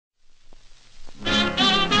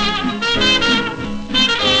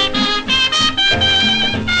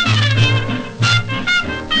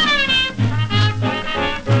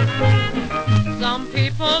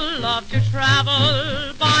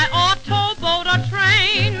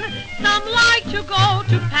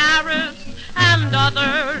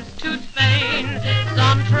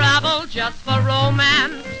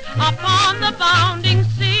upon the bounding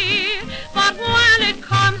sea. But when it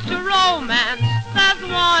comes to romance, there's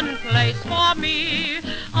one place for me.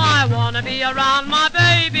 I want to be around my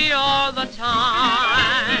baby all the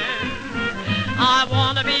time. I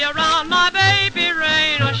want to be around my baby,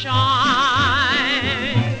 rain or shine.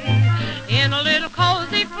 In a little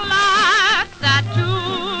cozy flat that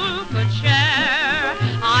two could share,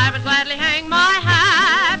 I would gladly hang my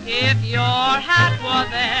hat if your hat were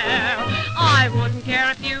there. I wouldn't care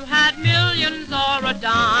if you had millions or a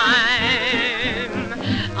dime.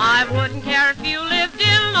 I wouldn't care if you lived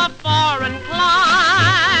in a foreign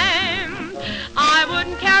clime. I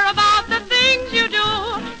wouldn't care about the things you do,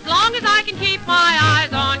 as long as I can keep my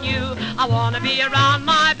eyes on you. I want to be around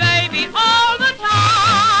my baby all the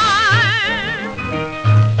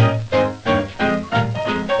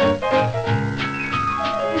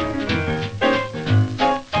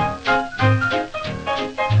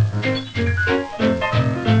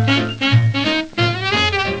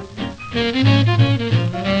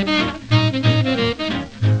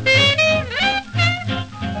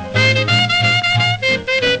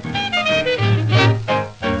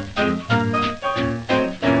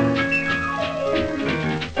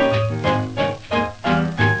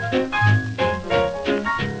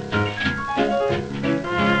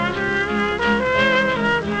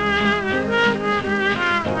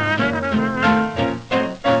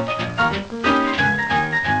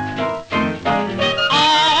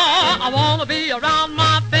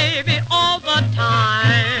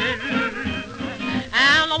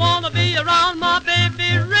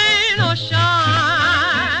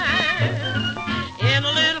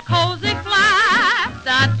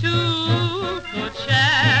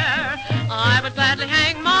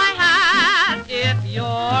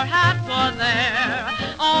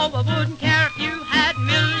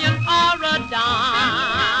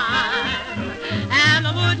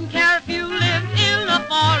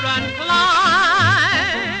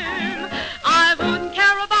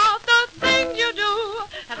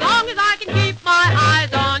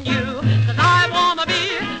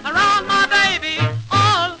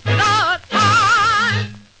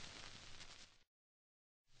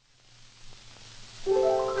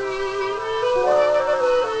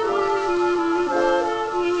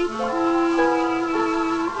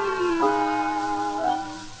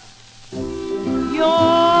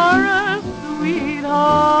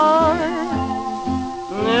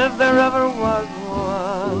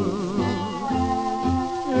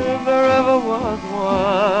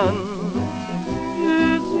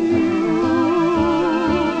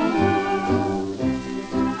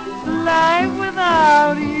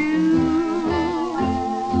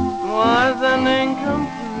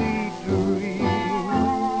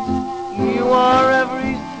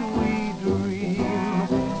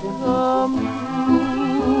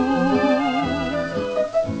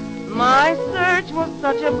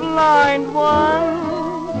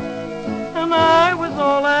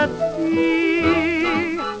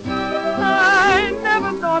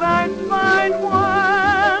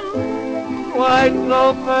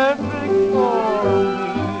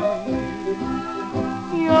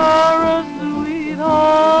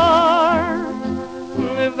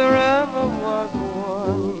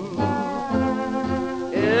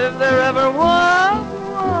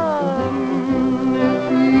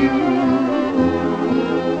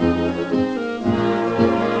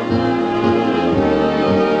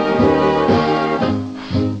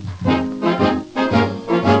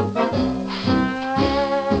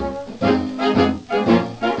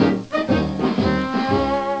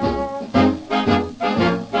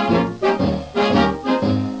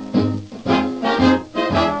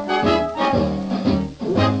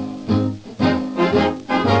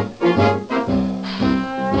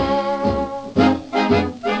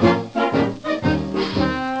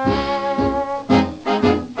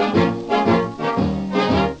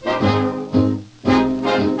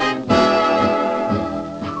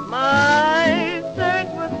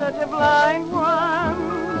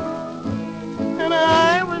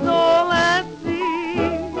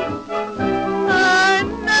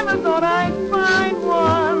thought I'd